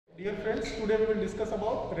Dear friends, today we will discuss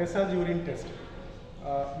about Resazurin test.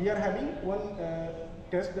 We are having one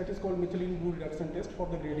test that is called methylene blue reduction test for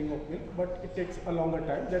the grading of milk, but it takes a longer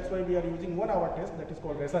time. That's why we are using 1 hour test that is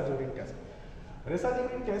called Resazurin test.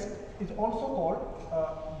 Resazurin test is also called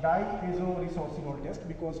diazoresorcinol test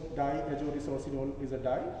because diazoresorcinol is a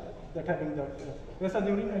dye that having the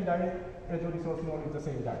Resazurin and diazoresorcinol is the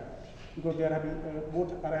same dye because they are having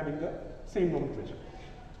both are having the same nomenclature.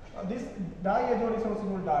 This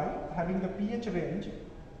diazoresorcinol dye having the pH range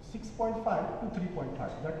 6.5 to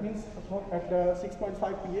 3.5. That means at the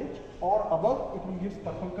 6.5 pH or above it will give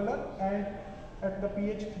purple color, and at the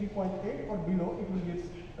pH 3.8 or below it will give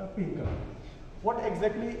pink color. What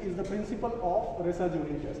exactly is the principle of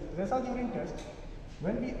Resazurin test? Resazurin test,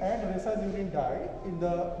 when we add Resazurin dye in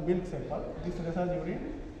the milk sample, this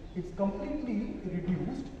Resazurin is completely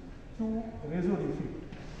reduced to Resazurin.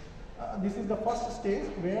 This is the first stage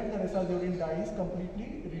where the Resazurin dye is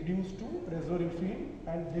completely reduced to Resazurin,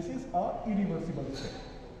 and this is a irreversible step.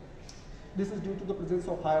 This is due to the presence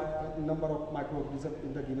of higher number of microorganisms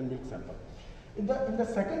in the given milk sample. In the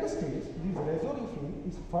second stage, this Resazurin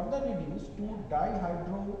is further reduced to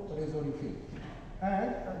dihydroresazurin,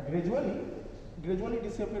 and gradually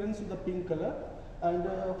disappearance of the pink color, and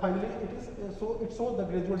finally it shows the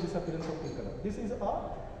gradual disappearance of pink color. This is a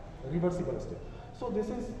reversible step. So this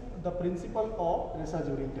is the principle of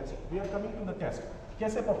Resazurin test. We are coming to the test.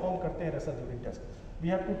 कैसे perform करते हैं Resazurin test? We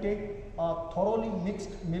have to take a thoroughly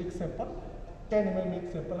mixed milk sample, 10 ml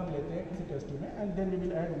milk sample हम लेते हैं किसी test tube में, and then we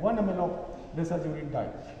will add 1 ml of Resazurin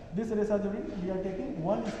dye. This Resazurin we are taking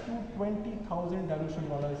 1:20,000 dilution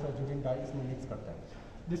वाला Resazurin dye इसमें mix करते हैं.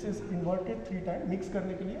 This is inverted 3 times. Mix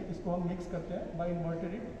करने के लिए इसको हम mix करते हैं by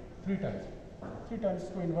inverted it 3 times. 3 times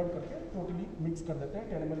इसको invert करके totally mix कर देते हैं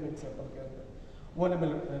 10 ml milk sample के अंदर 1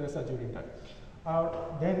 ml Resazurin dye.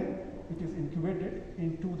 Then it is incubated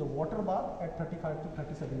into the water bath at 35 to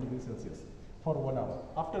 37 degrees Celsius for 1 hour.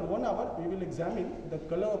 After 1 hour, we will examine the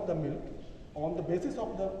color of the milk. On the basis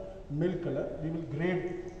of the milk color, we will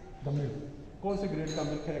grade the milk. कौन से grade का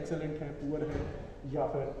milk है, excellent है, poor है, या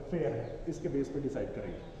फिर fair है, इसके base पे decide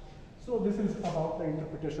करेंगे. So this is about the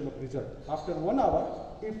interpretation of result. After 1 hour,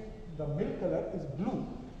 if the milk color is blue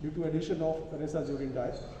due to addition of Resazurin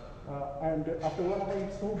dye, and after 1 hour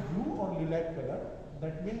it's so blue or lilac color,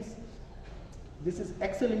 that means this is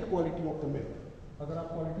excellent quality of the milk. अगर आप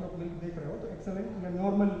quality of milk देख रहे हो तो excellent या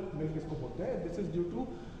normal milk इसको बोलते हैं. This is due to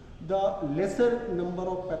the lesser number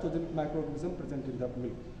of pathogenic microorganisms present in the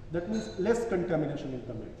milk. That means less contamination in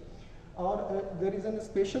the milk. Or there is a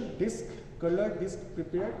special disc, colored disc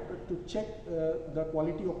prepared to check the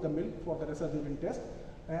quality of the milk for the Resazurin test.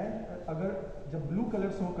 And अगर जब blue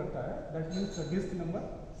color show करता है, that means the disc number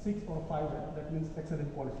 6 or 5 है, that means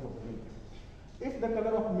excellent quality of the milk. If the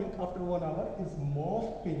color of milk after 1 hour is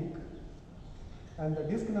mauve pink and the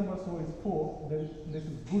disc number show is 4, then this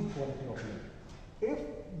is good quality of milk. If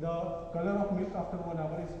the color of milk after 1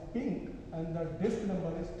 hour is pink and the disc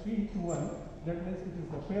number is 3 to 1, that means it is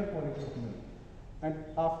the fair quality of milk. And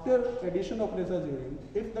after addition of Resazurin,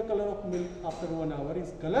 if the color of milk after 1 hour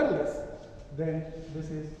is colorless, then this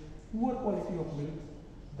is poor quality of milk,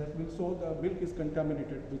 that will show the milk is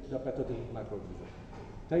contaminated with the pathogenic microorganism.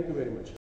 Thank you very much.